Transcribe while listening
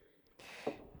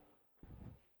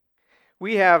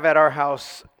We have at our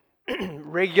house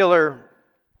regular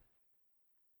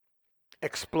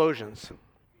explosions.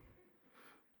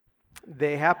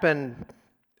 They happen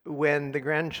when the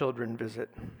grandchildren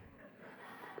visit.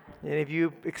 Any of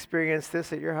you experience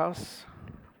this at your house?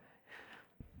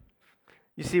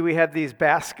 You see, we have these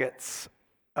baskets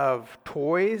of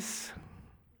toys,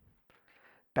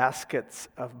 baskets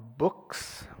of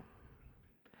books.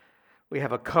 We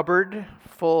have a cupboard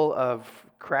full of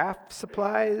craft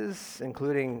supplies,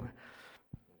 including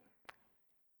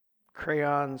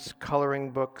crayons,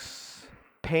 coloring books,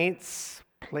 paints,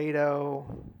 Play-Doh,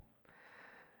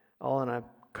 all in a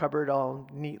cupboard, all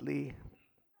neatly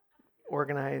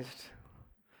organized.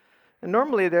 And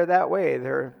normally they're that way.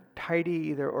 They're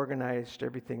tidy, they're organized,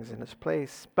 everything's in its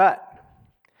place. But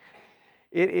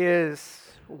it is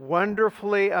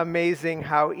wonderfully amazing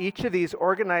how each of these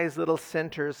organized little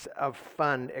centers of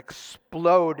fun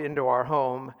explode into our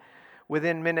home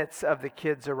within minutes of the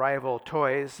kids' arrival.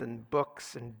 Toys and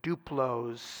books and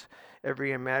Duplos,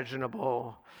 every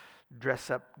imaginable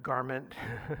dress-up garment,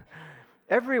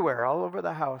 everywhere, all over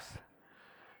the house.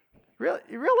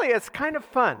 Really, it's kind of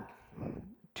fun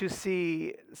to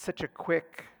see such a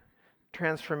quick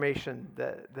transformation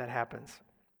that happens,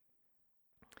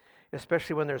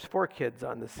 especially when there's 4 kids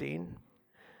on the scene.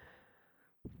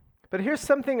 But here's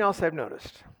something else I've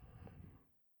noticed,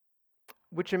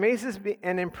 which amazes me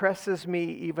and impresses me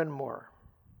even more.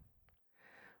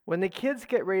 When the kids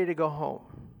get ready to go home,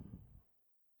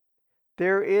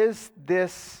 there is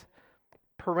this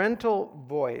parental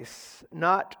voice,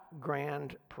 not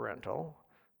grandparental,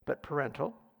 but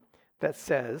parental, that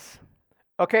says,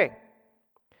 okay,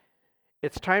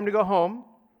 it's time to go home.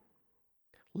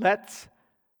 Let's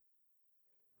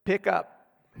pick up.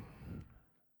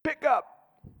 Pick up.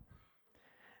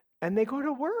 And they go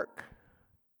to work.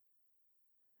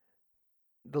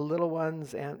 The little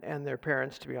ones and their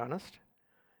parents, to be honest.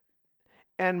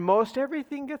 And most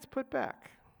everything gets put back.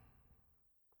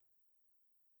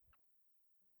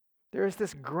 There's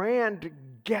this grand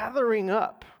gathering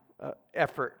up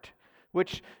effort,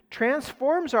 which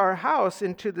transforms our house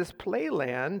into this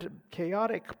playland,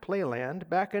 chaotic playland,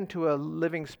 back into a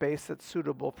living space that's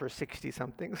suitable for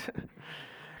 60-somethings.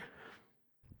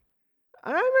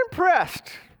 I'm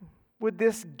impressed with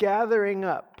this gathering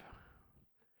up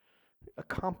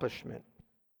accomplishment.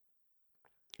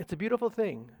 It's a beautiful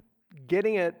thing,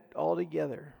 getting it all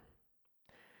together.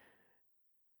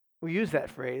 We use that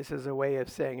phrase as a way of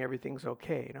saying everything's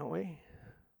okay, don't we?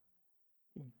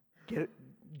 Get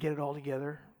it all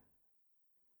together.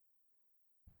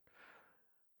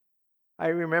 I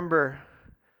remember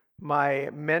my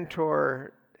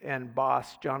mentor and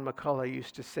boss, John McCullough,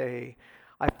 used to say,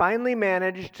 I finally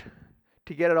managed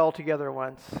to get it all together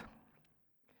once,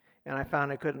 and I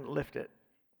found I couldn't lift it.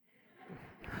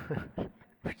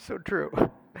 It's so true.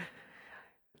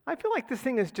 I feel like this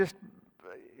thing is just,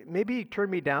 maybe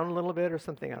turned me down a little bit or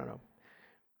something, I don't know.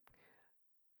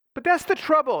 But that's the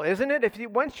trouble, isn't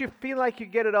it? Once you feel like you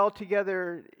get it all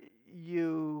together,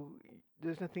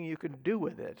 there's nothing you can do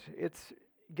with it. It's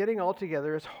getting all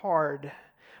together is hard,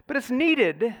 but it's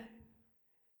needed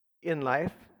in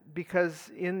life,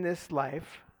 because in this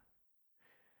life,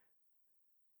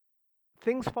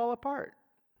 things fall apart.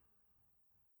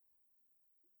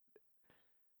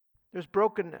 There's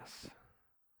brokenness.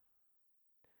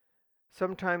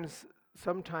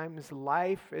 Sometimes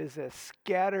life is a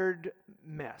scattered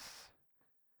mess,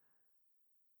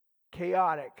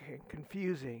 chaotic and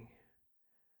confusing,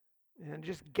 and it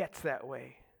just gets that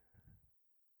way.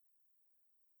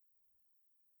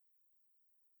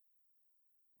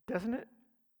 Doesn't it?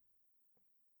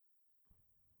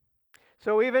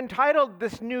 So we've entitled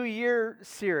this New Year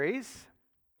series,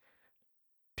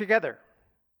 Together.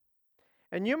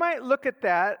 And you might look at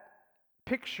that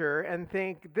picture and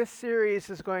think this series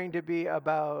is going to be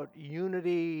about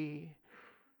unity,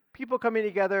 people coming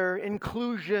together,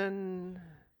 inclusion,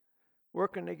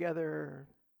 working together,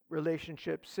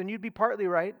 relationships. And you'd be partly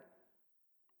right,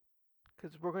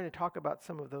 because we're going to talk about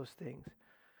some of those things.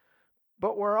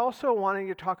 But we're also wanting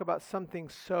to talk about something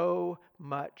so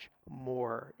much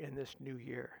more in this new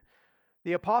year.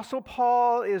 The Apostle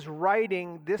Paul is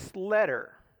writing this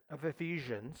letter of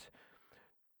Ephesians,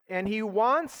 and he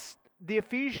wants the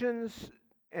Ephesians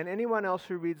and anyone else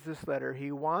who reads this letter,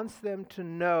 he wants them to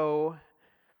know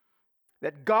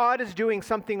that God is doing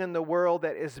something in the world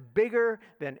that is bigger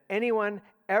than anyone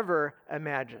ever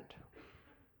imagined.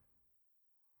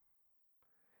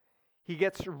 He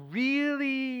gets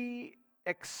really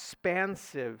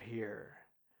expansive here.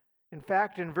 In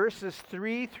fact, in verses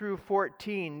 3 through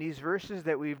 14, these verses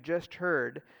that we've just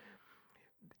heard,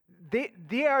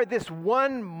 they are this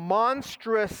one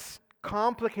monstrous,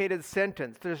 complicated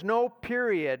sentence. There's no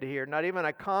period here, not even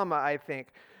a comma, I think.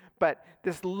 But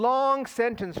this long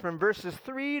sentence from verses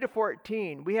 3 to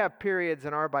 14, we have periods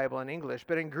in our Bible in English,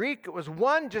 but in Greek it was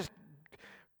one just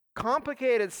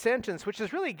complicated sentence, which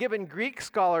has really given Greek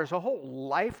scholars a whole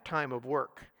lifetime of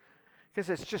work. Because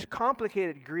it's just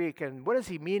complicated Greek, and what is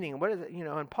he meaning? What is it,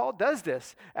 and Paul does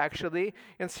this, actually,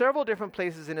 in several different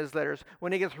places in his letters.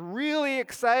 When he gets really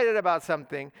excited about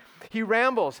something, he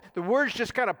rambles. The words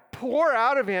just kind of pour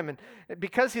out of him, and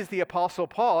because he's the Apostle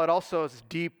Paul, it also is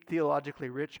deep, theologically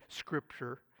rich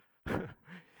scripture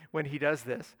when he does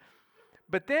this.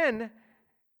 But then,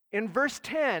 in verse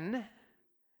 10,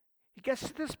 he gets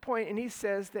to this point, and he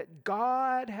says that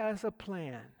God has a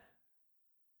plan.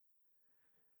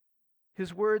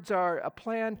 His words are a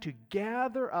plan to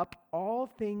gather up all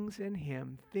things in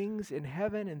him, things in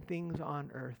heaven and things on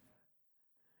earth.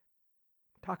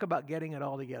 Talk about getting it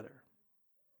all together.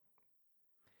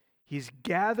 He's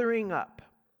gathering up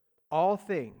all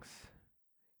things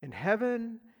in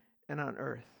heaven and on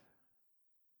earth.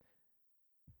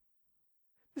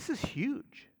 This is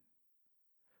huge.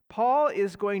 Paul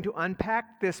is going to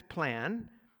unpack this plan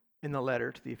in the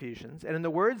letter to the Ephesians. And in the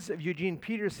words of Eugene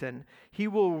Peterson, he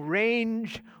will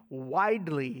range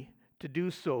widely to do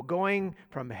so, going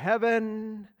from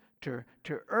heaven to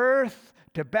earth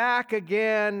to back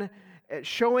again,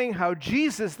 showing how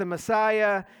Jesus, the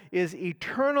Messiah, is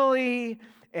eternally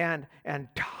and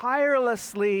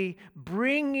tirelessly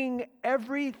bringing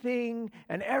everything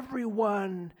and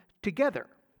everyone together.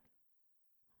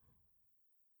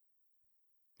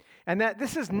 And that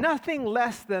this is nothing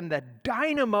less than the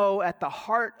dynamo at the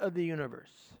heart of the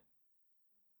universe.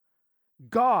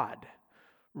 God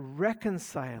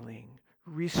reconciling,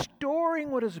 restoring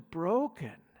what is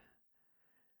broken,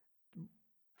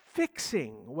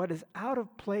 fixing what is out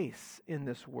of place in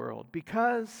this world.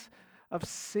 Because of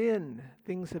sin,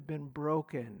 things have been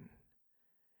broken.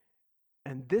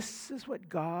 And this is what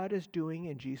God is doing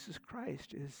in Jesus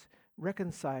Christ, is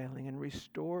reconciling and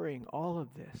restoring all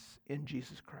of this in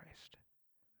Jesus Christ.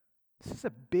 This is a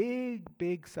big,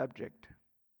 big subject.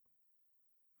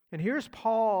 And here's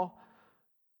Paul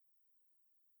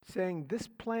saying this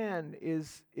plan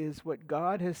is what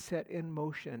God has set in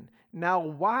motion. Now,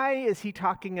 why is he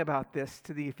talking about this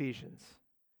to the Ephesians?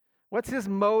 What's his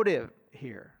motive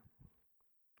here?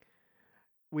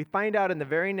 We find out in the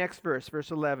very next verse, verse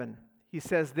 11. He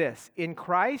says this, "In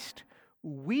Christ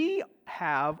we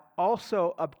have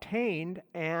also obtained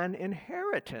an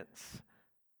inheritance,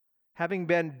 having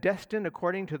been destined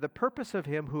according to the purpose of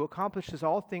him who accomplishes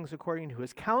all things according to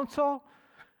his counsel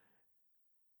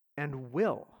and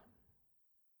will."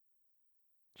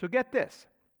 So get this.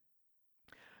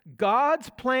 God's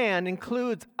plan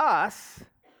includes us,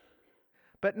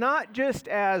 but not just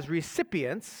as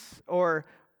recipients or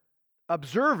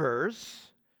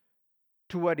observers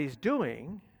to what he's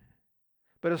doing,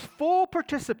 but as full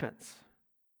participants.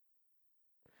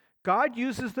 God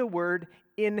uses the word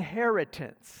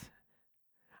inheritance.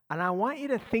 And I want you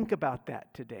to think about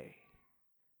that today.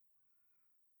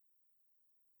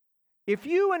 If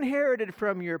you inherited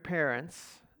from your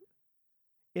parents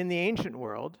in the ancient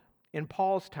world, in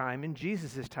Paul's time, in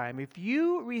Jesus' time, if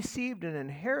you received an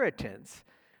inheritance,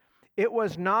 it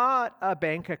was not a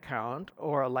bank account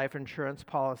or a life insurance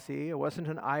policy. It wasn't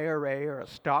an IRA or a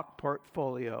stock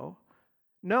portfolio.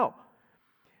 No.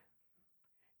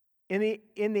 In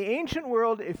the ancient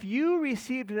world, if you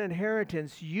received an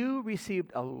inheritance, you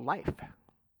received a life.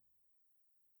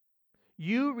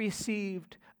 You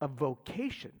received a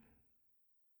vocation.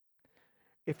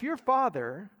 If your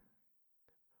father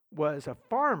was a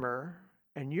farmer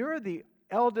and you're the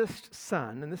eldest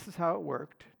son, and this is how it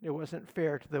worked. It wasn't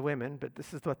fair to the women, but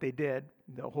this is what they did.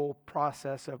 The whole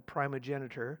process of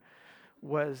primogeniture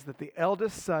was that the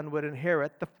eldest son would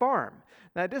inherit the farm.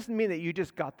 Now, it doesn't mean that you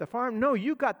just got the farm. No,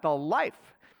 you got the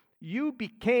life. You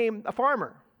became a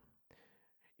farmer.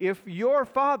 If your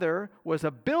father was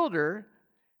a builder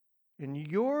and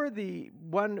you're the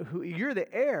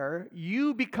heir,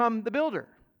 you become the builder.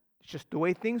 It's just the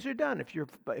way things are done. If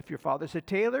your father's a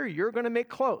tailor, you're going to make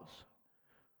clothes.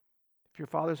 If your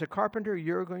father's a carpenter,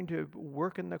 you're going to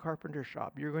work in the carpenter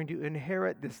shop. You're going to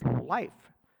inherit this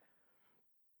life.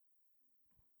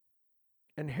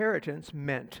 Inheritance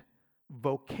meant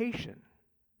vocation.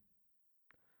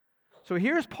 So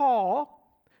here's Paul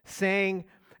saying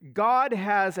God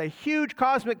has a huge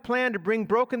cosmic plan to bring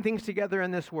broken things together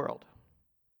in this world.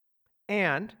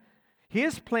 And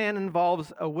his plan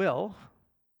involves a will,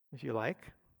 if you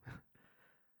like,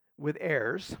 with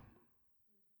heirs,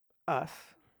 us.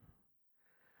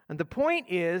 And the point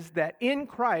is that in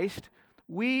Christ,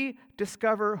 we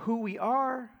discover who we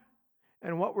are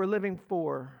and what we're living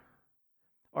for,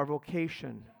 our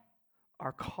vocation,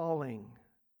 our calling.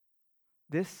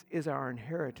 This is our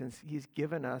inheritance. He's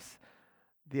given us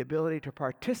the ability to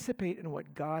participate in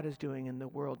what God is doing in the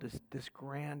world, this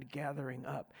grand gathering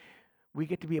up. We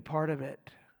get to be a part of it.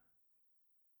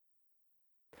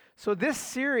 So this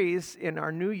series in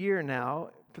our new year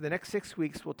now, for the next 6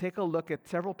 weeks, we'll take a look at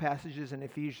several passages in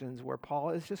Ephesians where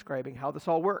Paul is describing how this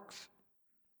all works.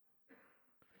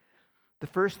 The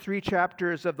first 3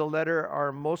 chapters of the letter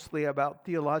are mostly about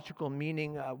theological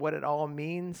meaning, what it all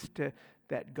means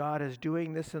that God is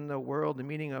doing this in the world, the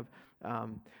meaning of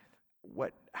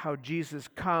how Jesus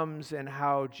comes and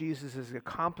how Jesus is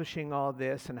accomplishing all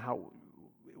this and how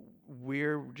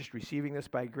we're just receiving this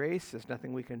by grace. There's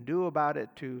nothing we can do about it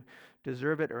to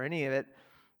deserve it or any of it.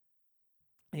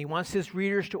 He wants his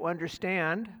readers to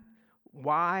understand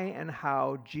why and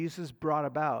how Jesus brought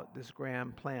about this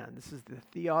grand plan. This is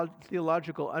the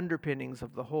theological underpinnings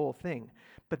of the whole thing.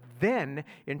 But then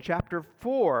in chapter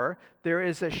 4, there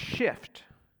is a shift.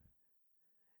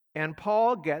 And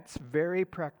Paul gets very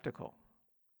practical.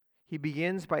 He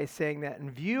begins by saying that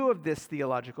in view of this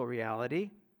theological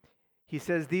reality, he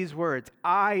says these words,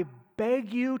 "I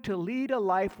beg you to lead a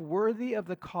life worthy of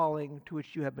the calling to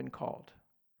which you have been called.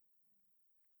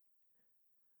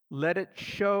 Let it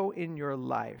show in your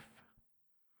life."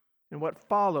 And what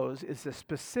follows is a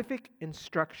specific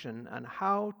instruction on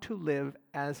how to live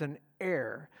as an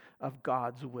heir of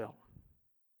God's will.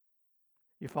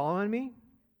 You following me?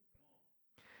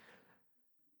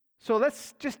 So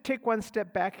let's just take one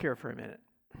step back here for a minute.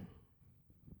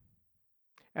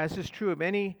 As is true of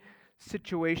any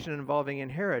situation involving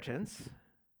inheritance,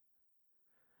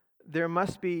 there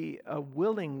must be a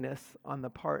willingness on the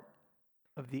part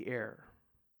of the heir.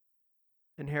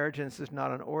 Inheritance is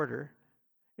not an order,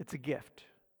 it's a gift,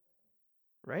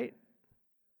 right?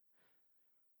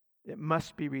 It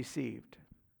must be received.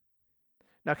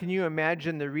 Now, can you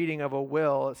imagine the reading of a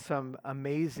will, some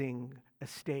amazing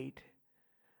estate,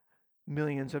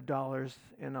 millions of dollars,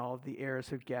 and all of the heirs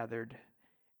have gathered,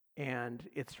 and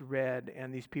it's read,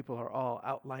 and these people are all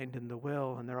outlined in the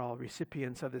will, and they're all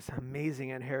recipients of this amazing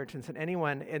inheritance, and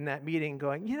anyone in that meeting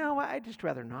going, you know what, I'd just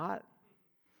rather not.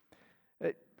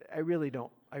 I really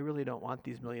don't want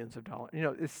these millions of dollars. You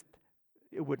know,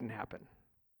 it wouldn't happen.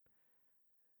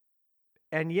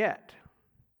 And yet,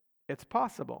 it's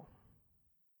possible.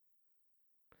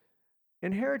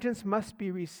 Inheritance must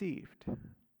be received.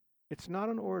 It's not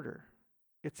an order.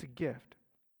 It's a gift.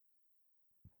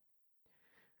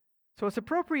 So it's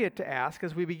appropriate to ask,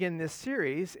 as we begin this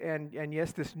series, and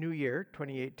yes, this new year,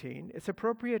 2018, it's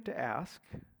appropriate to ask,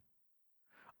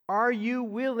 are you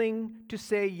willing to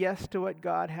say yes to what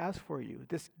God has for you,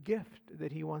 this gift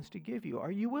that He wants to give you?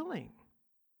 Are you willing?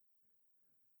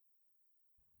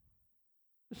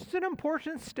 This is an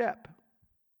important step,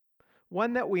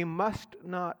 one that we must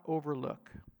not overlook.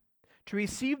 To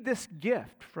receive this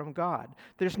gift from God,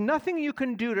 there's nothing you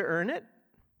can do to earn it.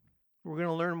 We're going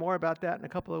to learn more about that in a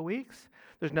couple of weeks.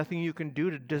 There's nothing you can do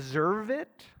to deserve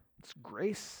it. It's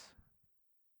grace.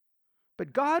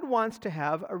 But God wants to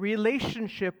have a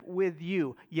relationship with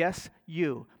you. Yes,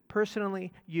 you.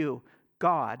 Personally, you.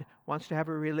 God wants to have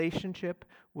a relationship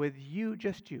with you,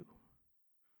 just you.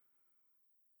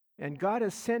 And God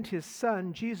has sent His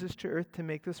Son, Jesus, to earth to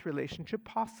make this relationship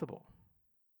possible.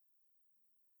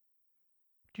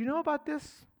 Do you know about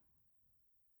this?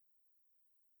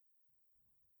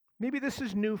 Maybe this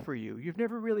is new for you. You've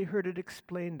never really heard it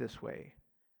explained this way.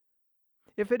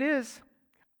 If it is,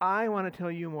 I want to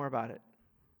tell you more about it.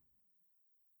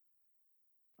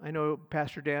 I know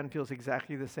Pastor Dan feels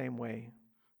exactly the same way,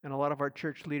 and a lot of our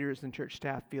church leaders and church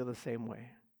staff feel the same way.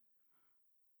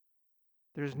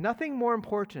 There's nothing more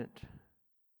important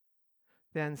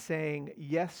than saying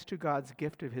yes to God's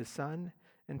gift of His Son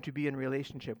and to be in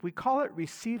relationship. We call it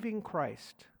receiving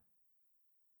Christ.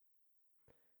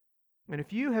 And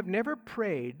if you have never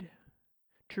prayed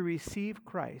to receive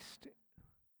Christ,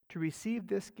 to receive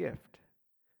this gift,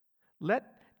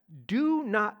 do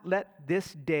not let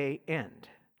this day end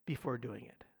before doing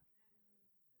it.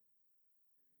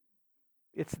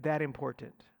 It's that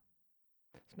important.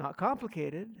 It's not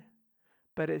complicated,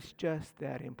 but it's just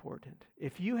that important.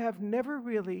 If you have never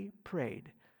really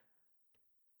prayed,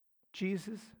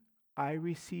 Jesus, I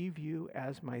receive you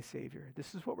as my Savior.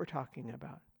 This is what we're talking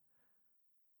about.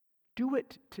 Do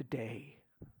it today.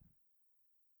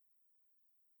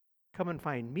 Come and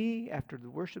find me after the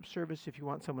worship service if you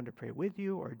want someone to pray with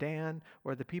you, or Dan,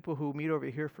 or the people who meet over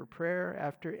here for prayer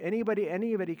after.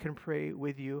 Anybody can pray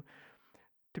with you.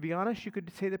 To be honest, you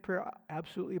could say the prayer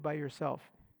absolutely by yourself.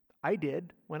 I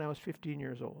did when I was 15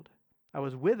 years old. I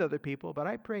was with other people, but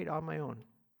I prayed on my own.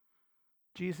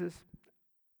 Jesus,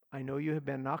 I know you have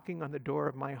been knocking on the door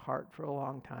of my heart for a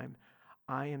long time.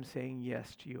 I am saying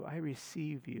yes to you. I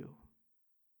receive you.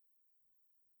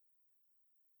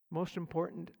 Most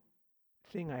important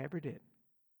thing I ever did.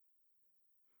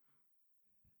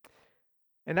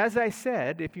 And as I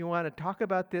said, if you want to talk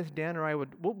about this, Dan or I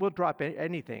we'll drop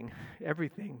anything,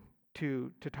 everything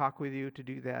to talk with you, to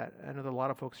do that. I know there are a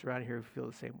lot of folks around here who feel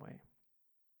the same way.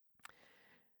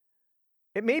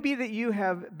 It may be that you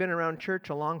have been around church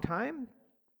a long time,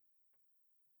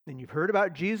 and you've heard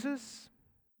about Jesus,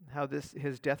 how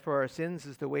his death for our sins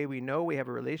is the way we know we have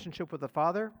a relationship with the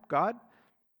Father, God.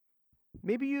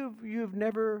 Maybe you've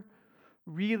never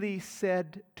really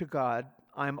said to God,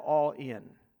 I'm all in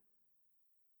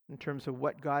terms of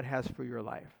what God has for your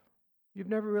life. You've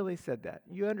never really said that.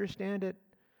 You understand it.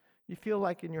 You feel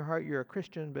like in your heart you're a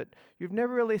Christian, but you've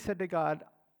never really said to God,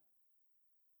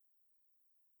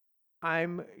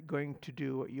 I'm going to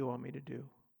do what you want me to do.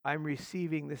 I'm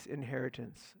receiving this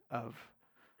inheritance of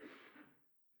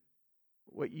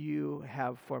what you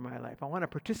have for my life. I want to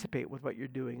participate with what you're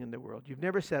doing in the world. You've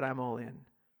never said, I'm all in.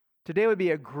 Today would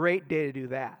be a great day to do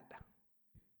that.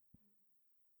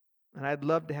 And I'd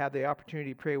love to have the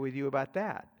opportunity to pray with you about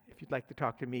that, if you'd like to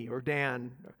talk to me or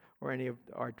Dan or any of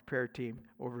our prayer team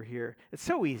over here. It's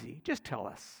so easy. Just tell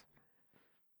us.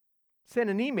 Send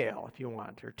an email if you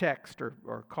want, or text,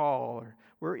 or call.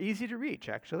 We're easy to reach,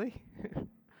 actually.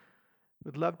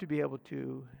 We'd love to be able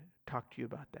to talk to you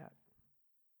about that.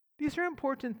 These are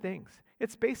important things.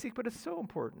 It's basic, but it's so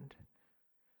important.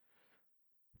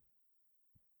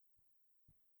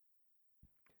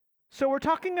 So we're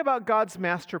talking about God's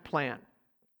master plan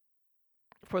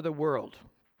for the world,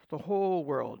 the whole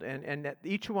world, and that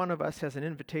each one of us has an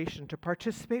invitation to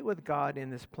participate with God in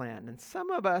this plan. And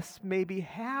some of us maybe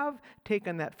have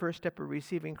taken that first step of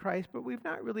receiving Christ, but we've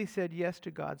not really said yes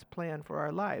to God's plan for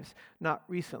our lives, not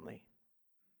recently.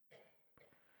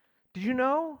 Did you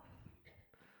know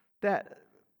that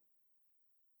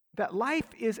life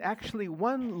is actually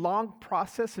one long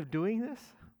process of doing this?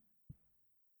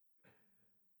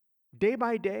 Day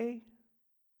by day,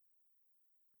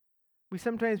 we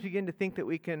sometimes begin to think that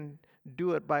we can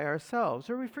do it by ourselves,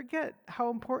 or we forget how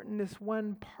important this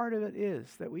one part of it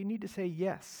is, that we need to say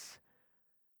yes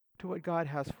to what God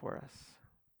has for us.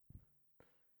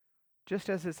 Just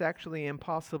as it's actually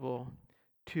impossible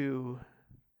to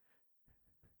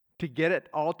get it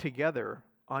all together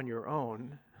on your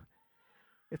own,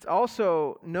 it's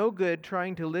also no good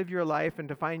trying to live your life and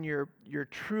to find your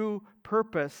true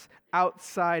purpose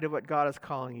outside of what God is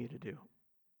calling you to do.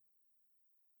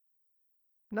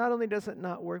 Not only does it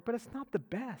not work, but it's not the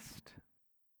best.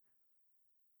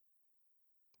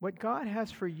 What God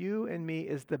has for you and me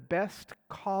is the best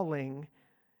calling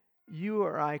you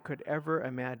or I could ever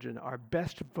imagine, our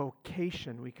best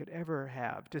vocation we could ever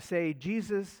have. To say,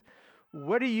 Jesus,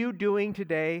 what are you doing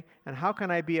today, and how can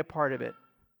I be a part of it?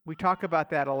 We talk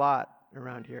about that a lot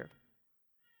around here.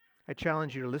 I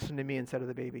challenge you to listen to me instead of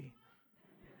the baby.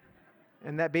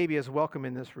 And that baby is welcome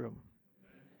in this room.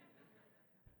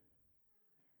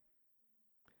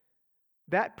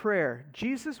 That prayer,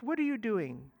 Jesus, what are you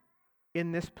doing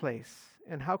in this place,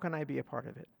 and how can I be a part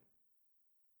of it?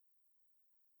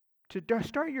 To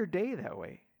start your day that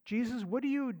way. Jesus, what are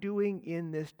you doing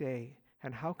in this day,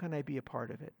 and how can I be a part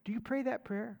of it? Do you pray that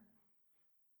prayer?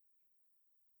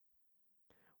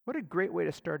 What a great way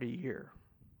to start a year.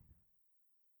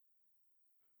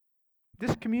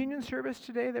 This communion service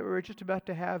today that we're just about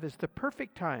to have is the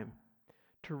perfect time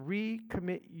to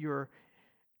recommit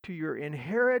to your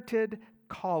inherited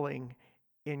calling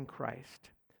in Christ.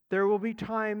 There will be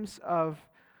times of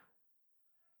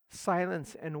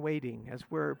silence and waiting as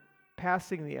we're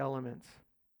passing the elements.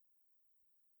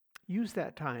 Use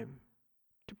that time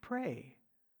to pray,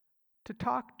 to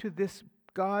talk to this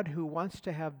God who wants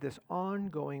to have this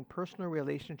ongoing personal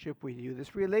relationship with you,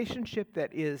 this relationship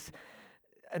that is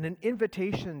an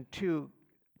invitation to,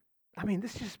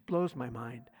 this just blows my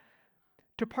mind,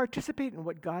 to participate in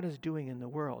what God is doing in the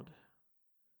world.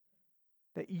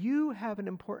 That you have an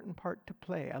important part to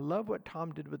play. I love what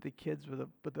Tom did with the kids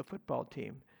with the football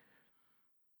team,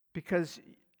 because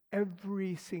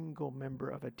every single member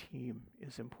of a team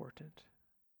is important.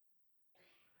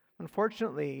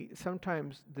 Unfortunately,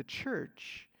 sometimes the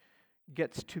church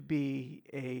gets to be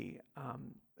a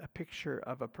picture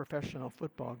of a professional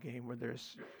football game where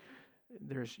there's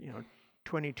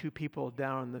 22 people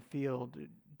down in the field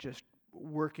just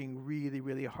working really,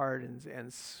 really hard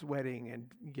and sweating and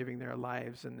giving their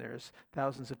lives, and there's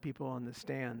thousands of people in the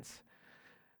stands.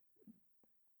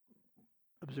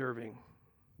 observing.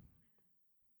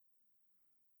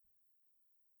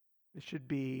 It should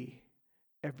be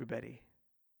everybody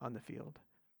on the field.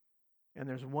 And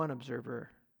there's one observer,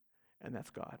 and that's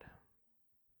God.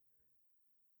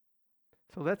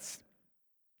 So let's,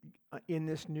 in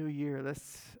this new year,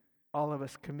 let's all of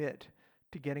us commit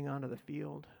to getting onto the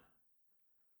field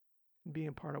and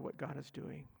being part of what God is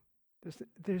doing.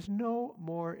 There's no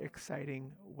more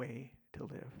exciting way to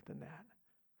live than that.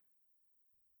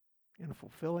 And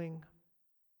fulfilling.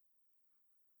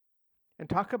 And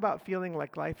talk about feeling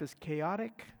like life is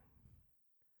chaotic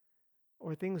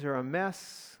or things are a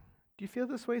mess. Do you feel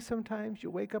this way sometimes?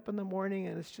 You wake up in the morning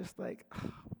and it's just like,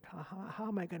 oh, how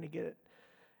am I going to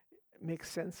make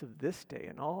sense of this day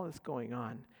and all that's going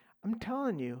on? I'm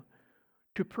telling you,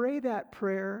 to pray that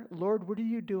prayer, Lord, what are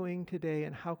you doing today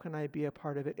and how can I be a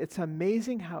part of it? It's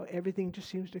amazing how everything just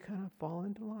seems to kind of fall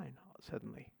into line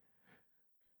suddenly.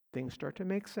 Things start to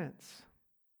make sense.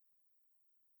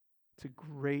 It's a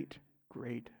great,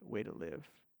 great way to live.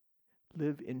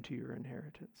 Live into your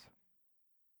inheritance.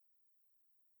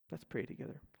 Let's pray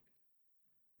together.